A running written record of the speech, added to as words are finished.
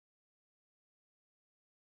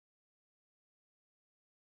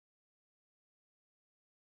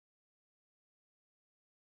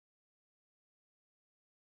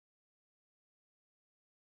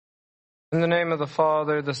In the name of the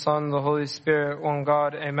Father, the Son, the Holy Spirit, one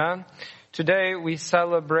God, amen. Today we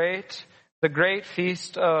celebrate the great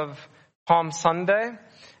feast of Palm Sunday.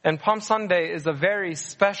 And Palm Sunday is a very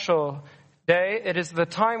special day. It is the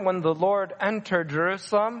time when the Lord entered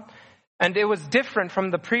Jerusalem. And it was different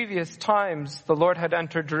from the previous times the Lord had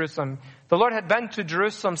entered Jerusalem. The Lord had been to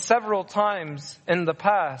Jerusalem several times in the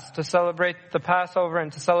past to celebrate the Passover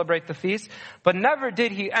and to celebrate the feast. But never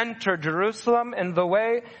did he enter Jerusalem in the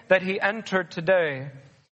way that he entered today.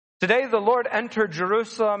 Today the Lord entered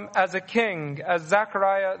Jerusalem as a king, as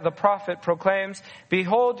Zechariah the prophet proclaims,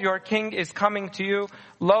 "Behold, your king is coming to you,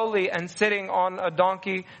 lowly and sitting on a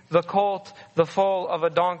donkey, the colt, the foal of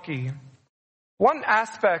a donkey." One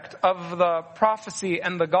aspect of the prophecy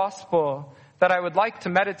and the gospel that I would like to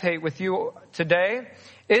meditate with you today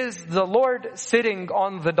is the Lord sitting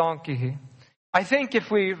on the donkey. I think if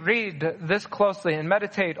we read this closely and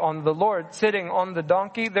meditate on the Lord sitting on the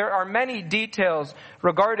donkey, there are many details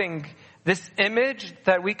regarding this image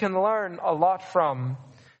that we can learn a lot from.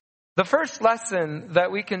 The first lesson that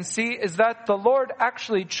we can see is that the Lord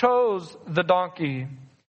actually chose the donkey.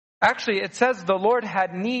 Actually, it says the Lord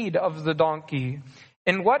had need of the donkey.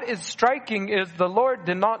 And what is striking is the Lord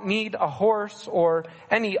did not need a horse or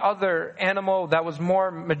any other animal that was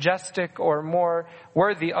more majestic or more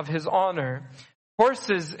worthy of his honor.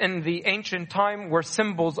 Horses in the ancient time were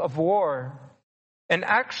symbols of war. And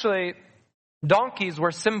actually, donkeys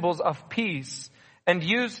were symbols of peace and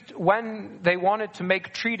used when they wanted to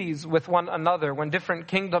make treaties with one another, when different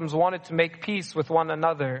kingdoms wanted to make peace with one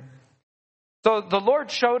another. So the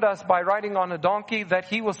Lord showed us by riding on a donkey that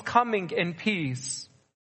he was coming in peace.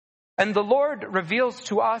 And the Lord reveals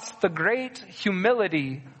to us the great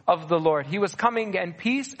humility of the Lord. He was coming in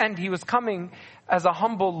peace and he was coming as a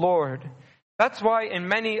humble Lord. That's why in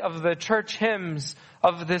many of the church hymns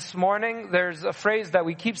of this morning, there's a phrase that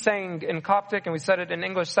we keep saying in Coptic, and we said it in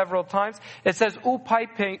English several times. It says,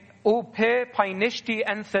 "Upe painishti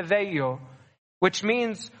en theveio," which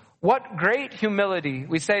means, what great humility.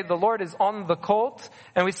 We say the Lord is on the colt,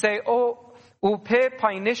 and we say, "Oh, upe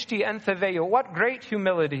painishti en theveio." What great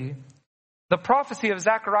humility. The prophecy of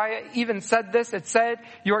Zechariah even said this. It said,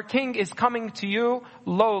 "Your king is coming to you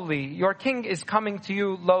lowly. Your king is coming to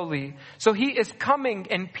you lowly." So he is coming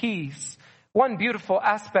in peace. One beautiful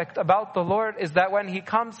aspect about the Lord is that when he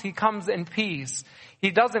comes in peace.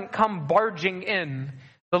 He doesn't come barging in.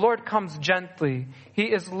 The Lord comes gently. He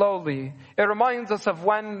is lowly. It reminds us of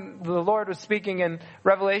when the Lord was speaking in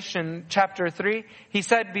Revelation chapter 3. He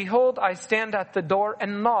said, "Behold, I stand at the door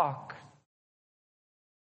and knock.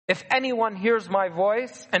 If anyone hears my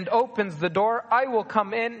voice and opens the door, I will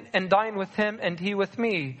come in and dine with him and he with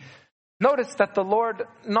me." Notice that the Lord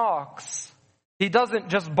knocks. He doesn't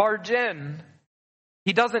just barge in.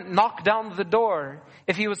 He doesn't knock down the door.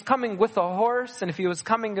 If he was coming with a horse and if he was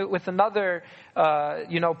coming with another,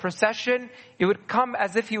 procession, it would come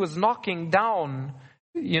as if he was knocking down,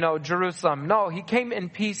 Jerusalem. No, he came in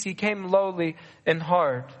peace. He came lowly in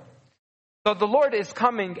heart. So the Lord is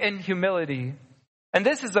coming in humility. And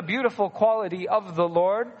this is a beautiful quality of the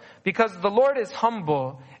Lord because the Lord is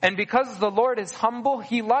humble. And because the Lord is humble,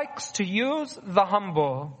 he likes to use the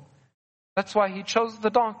humble. That's why he chose the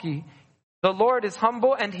donkey. The Lord is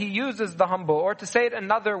humble and he uses the humble. Or to say it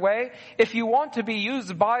another way, if you want to be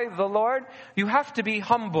used by the Lord, you have to be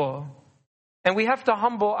humble. And we have to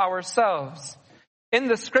humble ourselves. In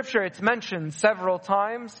the scripture, it's mentioned several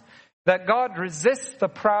times that God resists the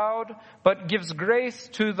proud, but gives grace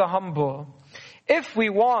to the humble. If we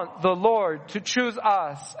want the Lord to choose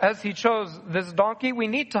us as he chose this donkey, we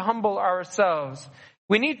need to humble ourselves.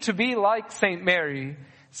 We need to be like Saint Mary.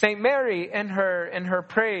 Saint Mary, in her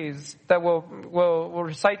praise that we'll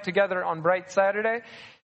recite together on Bright Saturday,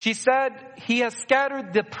 she said, "He has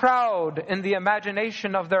scattered the proud in the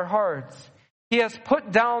imagination of their hearts. He has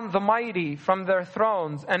put down the mighty from their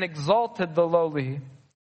thrones and exalted the lowly."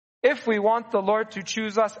 If we want the Lord to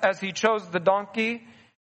choose us as he chose the donkey,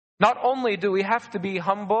 not only do we have to be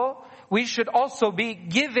humble, we should also be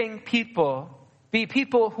giving people. Be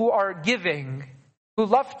people who are giving, who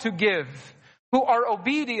love to give, who are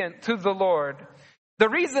obedient to the Lord. The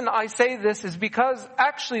reason I say this is because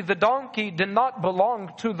actually the donkey did not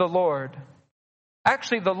belong to the Lord.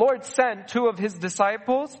 Actually, the Lord sent two of his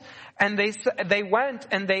disciples and they went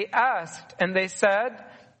and they asked and they said,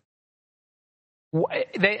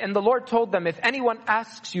 and the Lord told them, "If anyone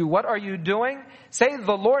asks you, what are you doing? Say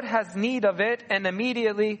the Lord has need of it and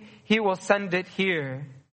immediately he will send it here."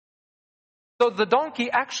 So the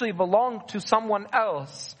donkey actually belonged to someone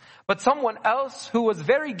else. But someone else who was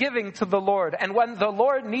very giving to the Lord. And when the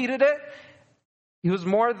Lord needed it, he was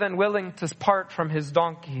more than willing to part from his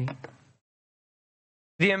donkey.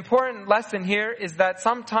 The important lesson here is that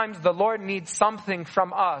sometimes the Lord needs something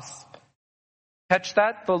from us. Catch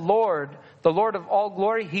that? The Lord of all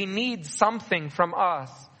glory, He needs something from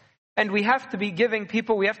us. And we have to be giving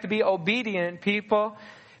people, we have to be obedient people.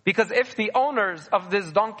 Because if the owners of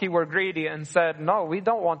this donkey were greedy and said, no, we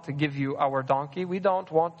don't want to give you our donkey, we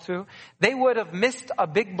don't want to, they would have missed a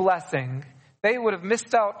big blessing. They would have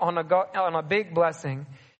missed out on a big blessing.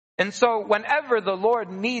 And so whenever the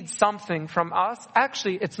Lord needs something from us,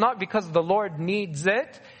 actually it's not because the Lord needs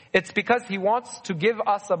it, it's because He wants to give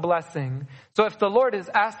us a blessing. So if the Lord is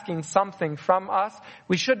asking something from us,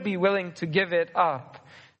 we should be willing to give it up.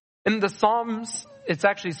 In the Psalms, it's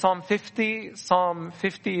actually Psalm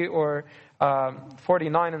 50 or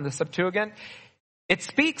 49 in the Septuagint. It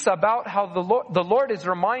speaks about how the Lord is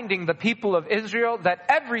reminding the people of Israel that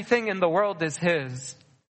everything in the world is His.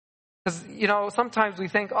 Because, sometimes we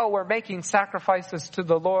think, we're making sacrifices to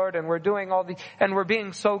the Lord and we're doing all and we're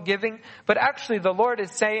being so giving. But actually the Lord is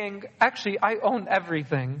saying, I own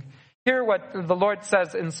everything. Hear what the Lord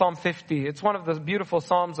says in Psalm 50. It's one of the beautiful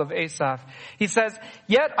Psalms of Asaph. He says,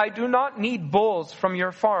 yet I do not need bulls from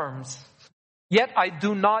your farms. Yet I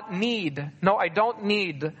don't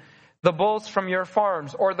need the bulls from your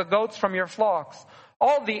farms or the goats from your flocks.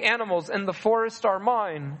 All the animals in the forest are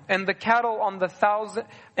mine, and the cattle on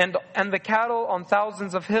the cattle on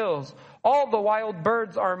thousands of hills. All the wild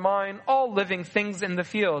birds are mine, all living things in the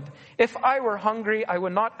field. If I were hungry, I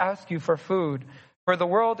would not ask you for food, for the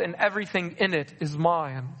world and everything in it is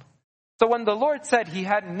mine. So when the Lord said He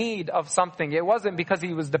had need of something, it wasn't because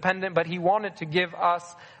He was dependent, but He wanted to give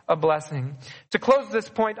us a blessing. To close this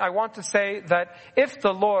point, I want to say that if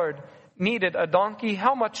the Lord needed a donkey,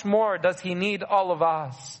 how much more does He need all of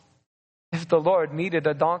us? If the Lord needed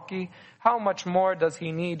a donkey, how much more does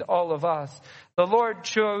He need all of us? The Lord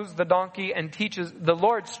chose the donkey and teaches, the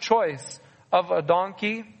Lord's choice of a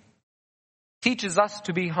donkey teaches us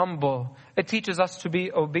to be humble. It teaches us to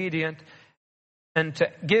be obedient and to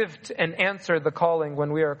give and answer the calling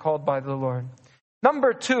when we are called by the Lord.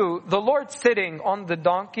 Number 2, the Lord sitting on the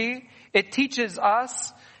donkey, it teaches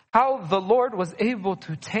us how the Lord was able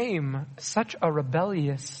to tame such a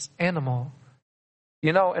rebellious animal.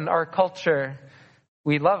 In our culture,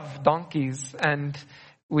 we love donkeys and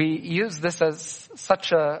we use this as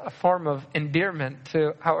such a form of endearment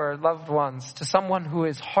to our loved ones, to someone who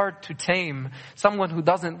is hard to tame, someone who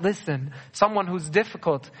doesn't listen, someone who's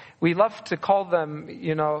difficult. We love to call them,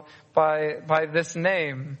 by this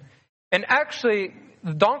name. And actually,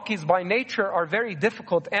 donkeys by nature are very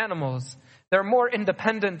difficult animals. They're more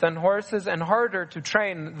independent than horses and harder to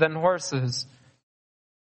train than horses.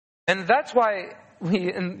 And that's why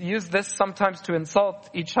we use this sometimes to insult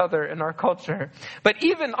each other in our culture. But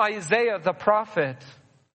even Isaiah the prophet,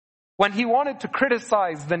 when he wanted to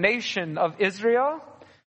criticize the nation of Israel,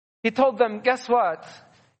 he told them, guess what?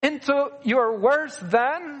 You're worse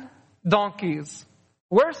than donkeys.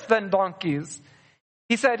 Worse than donkeys.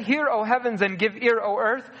 He said, hear, O heavens, and give ear, O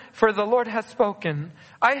earth, for the Lord has spoken.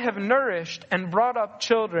 I have nourished and brought up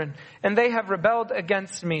children, and they have rebelled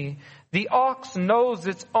against me. The ox knows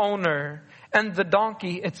its owner, and the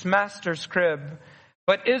donkey its master's crib.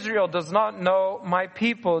 But Israel does not know, my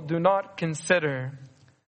people do not consider.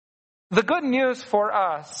 The good news for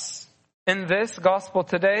us in this gospel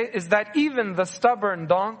today is that even the stubborn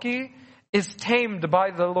donkey is tamed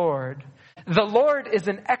by the Lord. The Lord is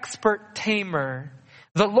an expert tamer.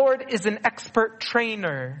 The Lord is an expert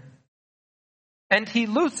trainer. And He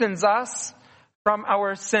loosens us from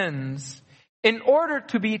our sins. In order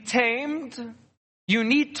to be tamed, you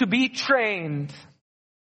need to be trained.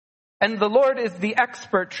 And the Lord is the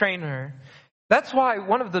expert trainer. That's why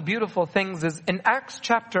one of the beautiful things is in Acts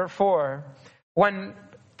chapter 4, when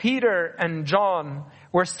Peter and John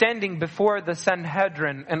were standing before the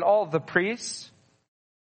Sanhedrin and all the priests,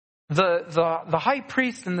 the high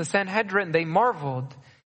priest and the Sanhedrin, they marveled.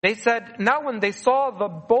 They said, now when they saw the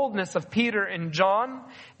boldness of Peter and John,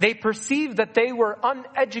 they perceived that they were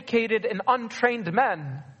uneducated and untrained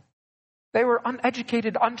men. They were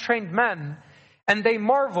uneducated, untrained men. And they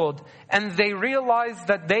marveled and they realized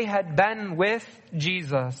that they had been with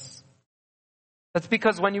Jesus. That's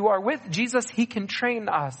because when you are with Jesus, He can train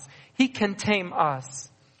us. He can tame us.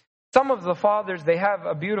 Some of the fathers, they have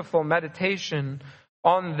a beautiful meditation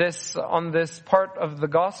on this part of the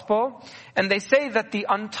gospel. And they say that the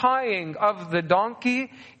untying of the donkey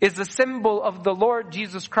is a symbol of the Lord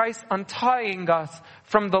Jesus Christ untying us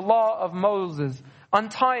from the law of Moses,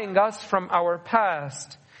 untying us from our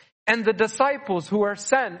past. And the disciples who are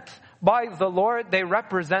sent by the Lord, they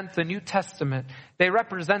represent the New Testament. They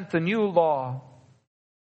represent the new law.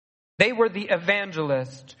 They were the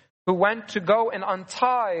evangelists who went to go and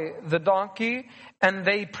untie the donkey, and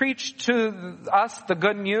they preached to us the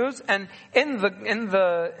good news. And in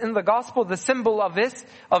the gospel, the symbol of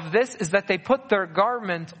this is that they put their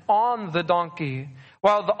garment on the donkey,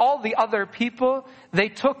 while all the other people, they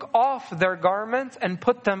took off their garments and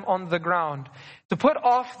put them on the ground. To put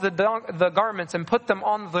off the garments and put them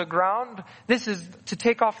on the ground, this is to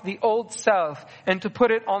take off the old self and to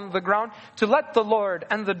put it on the ground, to let the Lord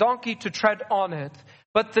and the donkey to tread on it.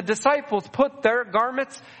 But the disciples put their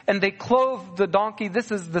garments and they clothed the donkey.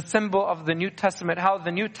 This is the symbol of the New Testament, how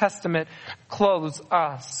the New Testament clothes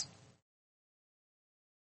us.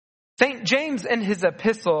 St. James in his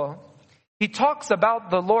epistle, he talks about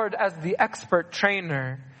the Lord as the expert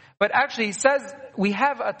trainer. But actually he says, we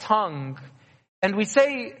have a tongue. And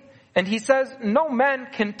he says, no man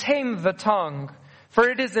can tame the tongue, for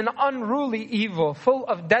it is an unruly evil, full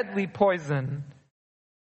of deadly poison.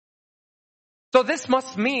 So this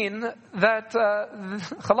must mean that,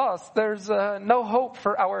 khalas, there's no hope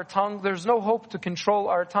for our tongue. There's no hope to control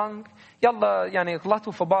our tongue. Yalla,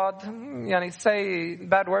 ghlatu fabad, say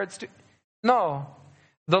bad words. No.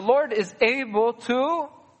 The Lord is able to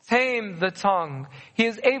tame the tongue. He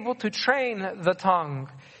is able to train the tongue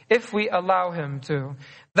if we allow Him to.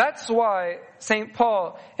 That's why St.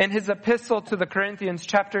 Paul, in his epistle to the Corinthians,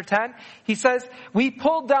 chapter 10, he says, we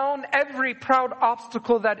pull down every proud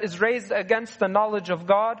obstacle that is raised against the knowledge of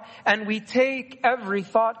God, and we take every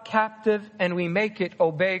thought captive and we make it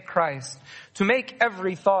obey Christ. To make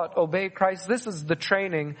every thought obey Christ, this is the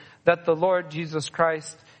training that the Lord Jesus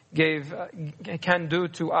Christ can do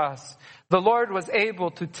to us. The Lord was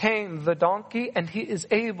able to tame the donkey, and He is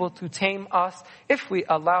able to tame us if we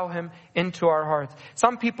allow Him into our hearts.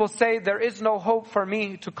 Some people say, there is no hope for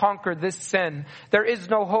me to conquer this sin. There is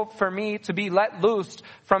no hope for me to be let loose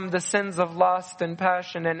from the sins of lust and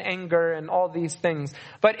passion and anger and all these things.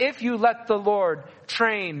 But if you let the Lord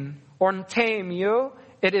train or tame you,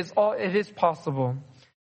 it is possible.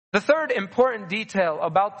 The third important detail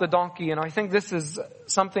about the donkey, and I think this is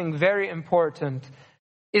something very important,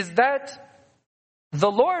 is that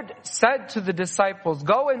the Lord said to the disciples,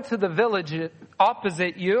 go into the village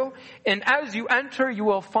opposite you, and as you enter, you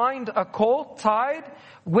will find a colt tied,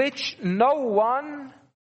 which no one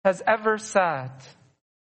has ever sat.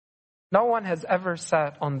 No one has ever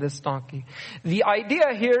sat on this donkey. The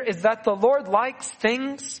idea here is that the Lord likes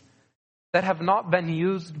things that have not been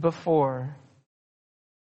used before.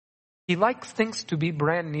 He likes things to be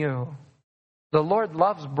brand new. The Lord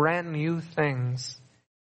loves brand new things.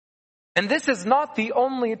 And this is not the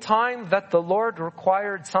only time that the Lord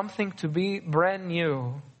required something to be brand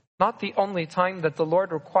new. Not the only time that the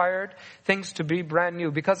Lord required things to be brand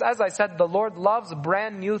new. Because as I said, the Lord loves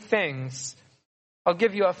brand new things. I'll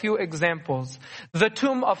give you a few examples. The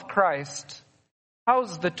tomb of Christ.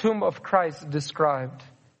 How's the tomb of Christ described?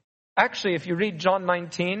 Actually, if you read John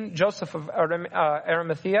 19, Joseph of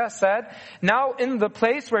Arimathea said, now in the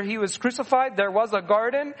place where He was crucified, there was a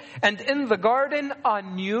garden, and in the garden a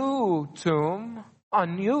new tomb,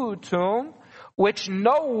 which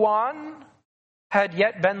no one had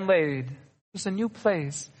yet been laid. It was a new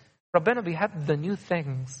place. Rabbana, we had the new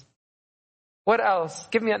things. What else?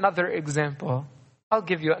 Give me another example. I'll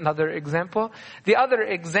give you another example. The other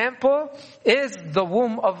example is the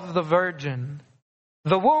womb of the Virgin.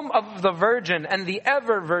 The womb of the Virgin and the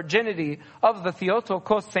ever virginity of the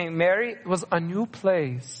Theotokos Saint Mary was a new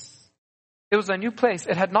place. It was a new place.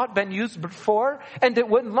 It had not been used before, and it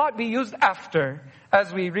would not be used after.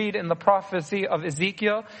 As we read in the prophecy of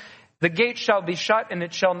Ezekiel, the gate shall be shut and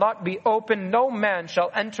it shall not be opened. No man shall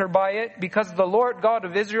enter by it, because the Lord God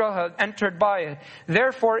of Israel has entered by it.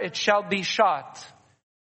 Therefore it shall be shut.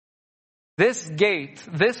 This gate,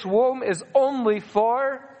 this womb is only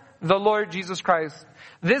for the Lord Jesus Christ.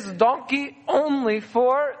 This donkey only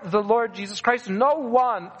for the Lord Jesus Christ. No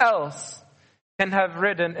one else can have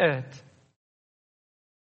ridden it.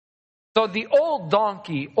 So the old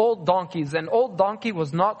donkey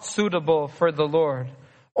was not suitable for the Lord.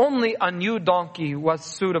 Only a new donkey was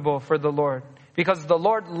suitable for the Lord, because the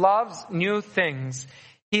Lord loves new things.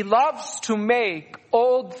 He loves to make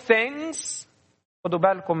old things.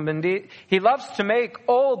 He loves to make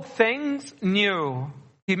old things new.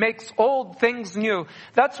 He makes old things new.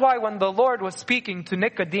 That's why when the Lord was speaking to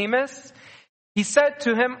Nicodemus, He said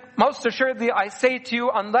to him, most assuredly I say to you,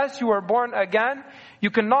 unless you are born again, you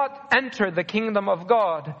cannot enter the kingdom of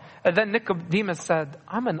God. And then Nicodemus said,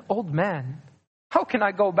 I'm an old man. How can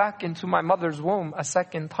I go back into my mother's womb a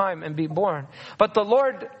second time and be born? But the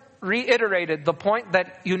Lord reiterated the point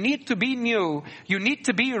that you need to be new. You need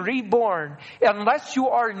to be reborn. Unless you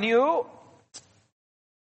are new,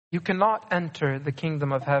 you cannot enter the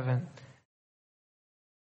kingdom of heaven.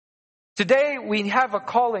 Today we have a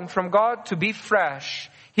calling from God to be fresh.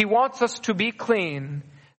 He wants us to be clean.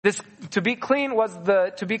 To be clean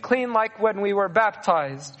like when we were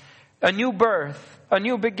baptized. A new birth, a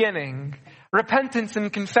new beginning. Repentance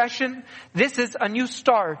and confession, this is a new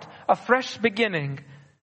start, a fresh beginning.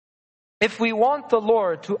 If we want the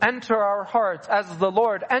Lord to enter our hearts as the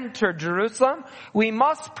Lord entered Jerusalem, we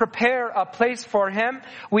must prepare a place for Him.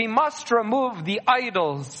 We must remove the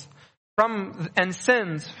idols and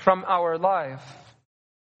sins from our life.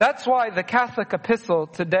 That's why the Catholic epistle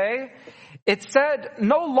today, it said,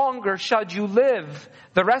 no longer shall you live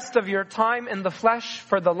the rest of your time in the flesh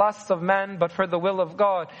for the lusts of men, but for the will of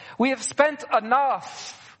God. We have spent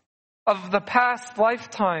enough of the past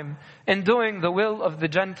lifetime in doing the will of the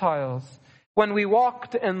Gentiles, when we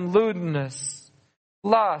walked in lewdness,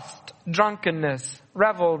 lust, drunkenness,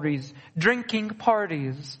 revelries, drinking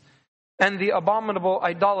parties, and the abominable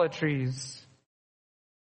idolatries.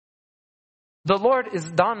 The Lord is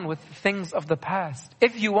done with the things of the past.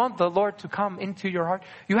 If you want the Lord to come into your heart,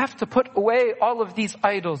 you have to put away all of these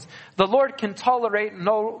idols. The Lord can tolerate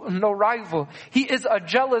no rival. He is a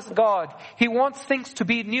jealous God. He wants things to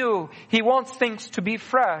be new. He wants things to be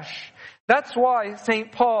fresh. That's why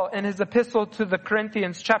St. Paul in his epistle to the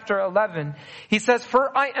Corinthians chapter 11, he says,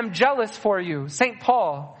 for I am jealous for you. St.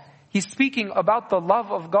 Paul, he's speaking about the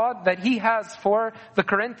love of God that he has for the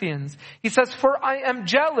Corinthians. He says, for I am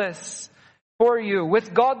jealous for you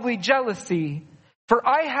with godly jealousy. For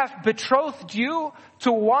I have betrothed you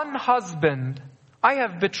to one husband. I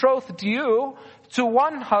have betrothed you to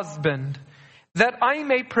one husband, that I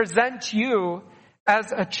may present you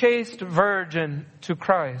as a chaste virgin to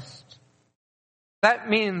Christ. That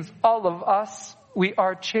means all of us, we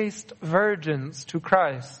are chaste virgins to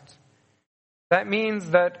Christ. That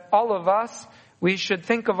means that all of us, we should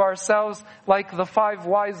think of ourselves like the 5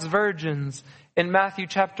 wise virgins in Matthew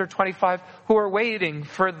chapter 25, who are waiting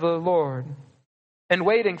for the Lord and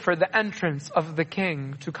waiting for the entrance of the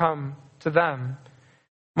King to come to them.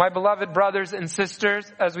 My beloved brothers and sisters,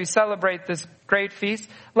 as we celebrate this great feast,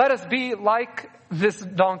 let us be like this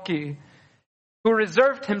donkey who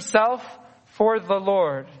reserved himself for the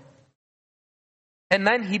Lord. And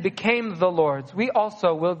then he became the Lord's. We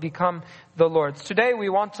also will become the Lord's. Today we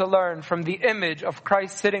want to learn from the image of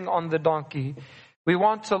Christ sitting on the donkey. We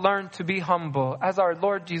want to learn to be humble as our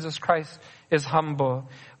Lord Jesus Christ is humble.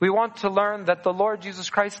 We want to learn that the Lord Jesus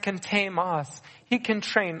Christ can tame us. He can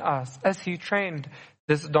train us as He trained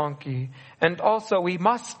this donkey. And also we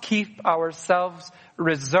must keep ourselves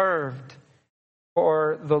reserved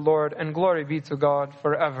for the Lord. And glory be to God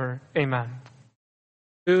forever. Amen.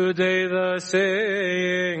 Today the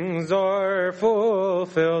sayings are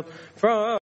fulfilled from